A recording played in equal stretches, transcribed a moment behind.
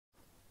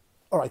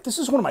All right, this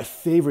is one of my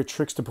favorite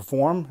tricks to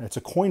perform. It's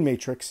a coin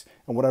matrix.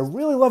 And what I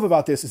really love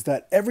about this is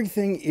that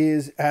everything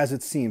is as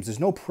it seems. There's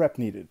no prep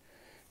needed.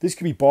 These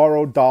could be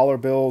borrowed dollar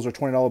bills or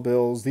 $20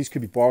 bills. These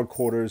could be borrowed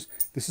quarters.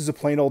 This is a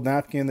plain old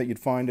napkin that you'd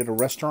find at a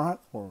restaurant,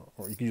 or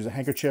you could use a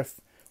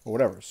handkerchief or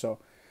whatever. So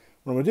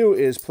what I'm going to do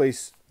is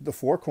place the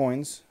 4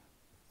 coins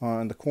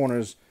on the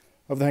corners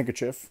of the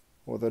handkerchief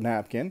or the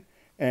napkin.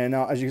 And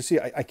now, as you can see,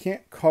 I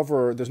can't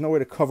cover, there's no way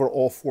to cover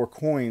all 4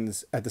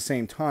 coins at the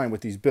same time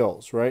with these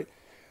bills, right?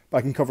 But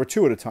I can cover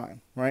 2 at a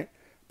time, right?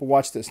 But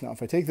watch this now.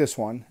 If I take this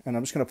one, and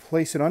I'm just going to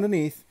place it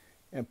underneath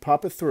and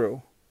pop it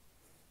through,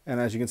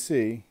 and as you can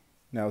see,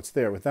 now it's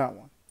there with that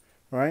one,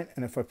 right?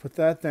 And if I put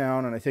that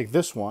down and I take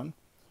this one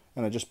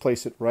and I just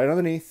place it right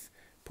underneath,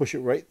 push it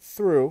right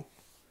through,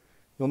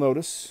 you'll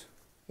notice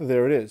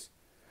there it is.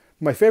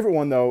 My favorite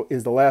one, though,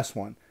 is the last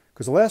one,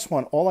 because the last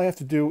one, all I have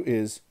to do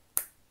is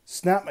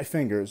snap my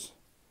fingers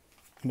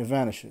and it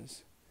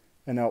vanishes.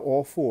 And now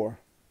all 4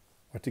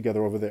 are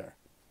together over there.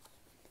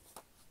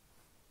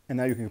 And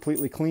now you can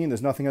completely clean.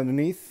 There's nothing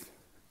underneath.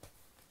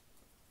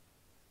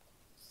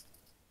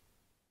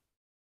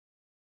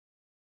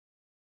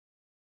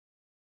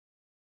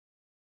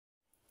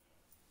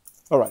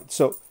 All right,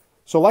 so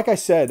like I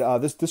said,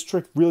 this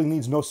trick really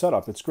needs no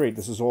setup. It's great.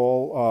 This is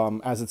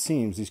all as it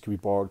seems. These could be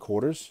borrowed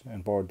quarters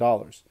and borrowed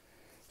dollars.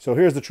 So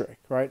here's the trick,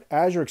 right?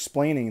 As you're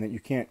explaining that you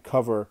can't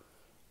cover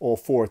all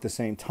 4 at the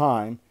same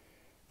time,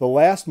 the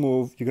last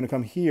move, you're going to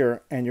come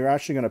here and you're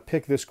actually going to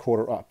pick this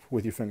quarter up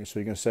with your fingers. So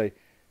you're going to say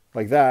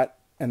like that,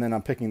 and then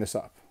I'm picking this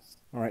up.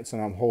 All right, so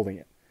now I'm holding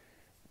it.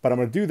 But I'm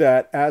going to do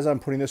that as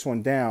I'm putting this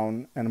one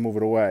down and move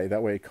it away.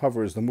 That way it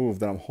covers the move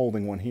that I'm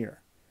holding one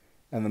here.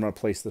 And then I'm going to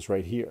place this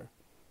right here.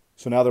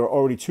 So now there are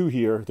already 2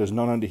 here, there's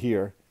none under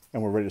here,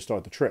 and we're ready to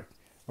start the trick.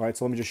 All right,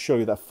 so let me just show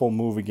you that full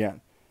move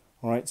again.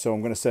 All right, so I'm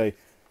going to say,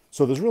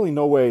 so there's really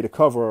no way to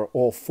cover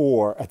all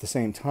 4 at the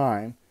same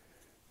time.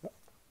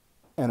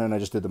 And then I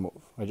just did the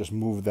move. I just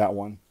moved that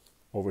one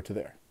over to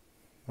there.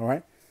 All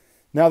right,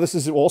 now this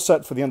is all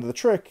set for the end of the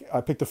trick. I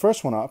picked the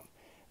first one up,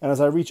 and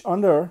as I reach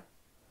under,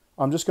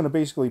 I'm just going to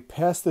basically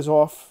pass this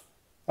off.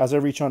 As I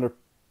reach under,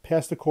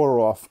 pass the quarter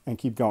off and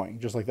keep going,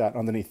 just like that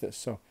underneath this.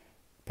 So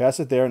pass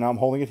it there, now I'm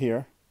holding it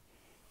here.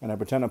 And I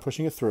pretend I'm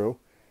pushing it through.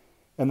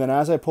 And then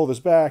as I pull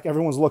this back,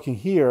 everyone's looking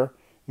here.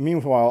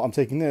 Meanwhile, I'm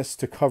taking this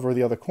to cover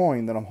the other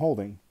coin that I'm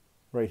holding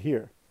right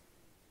here.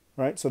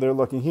 Right? So they're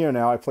looking here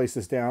now. I place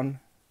this down,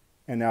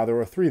 and now there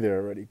are 3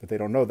 there already, but they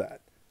don't know that.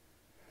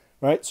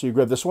 Right? So you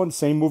grab this one,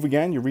 same move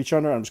again. You reach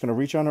under. I'm just going to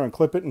reach under and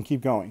clip it and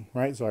keep going.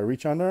 Right? So I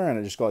reach under, and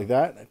I just go like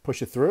that. I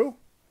push it through.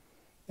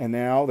 And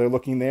now they're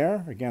looking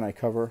there. Again, I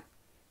cover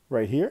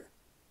right here.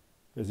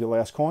 There's the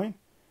last coin.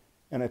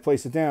 And I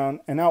place it down,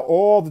 and now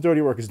all the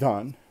dirty work is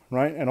done,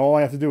 right? And all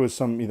I have to do is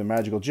some either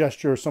magical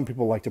gesture. Some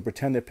people like to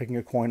pretend they're picking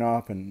a coin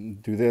up and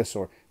do this,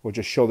 or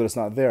just show that it's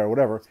not there, or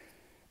whatever.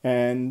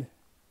 And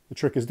the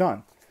trick is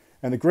done.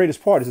 And the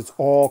greatest part is it's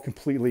all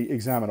completely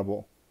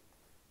examinable.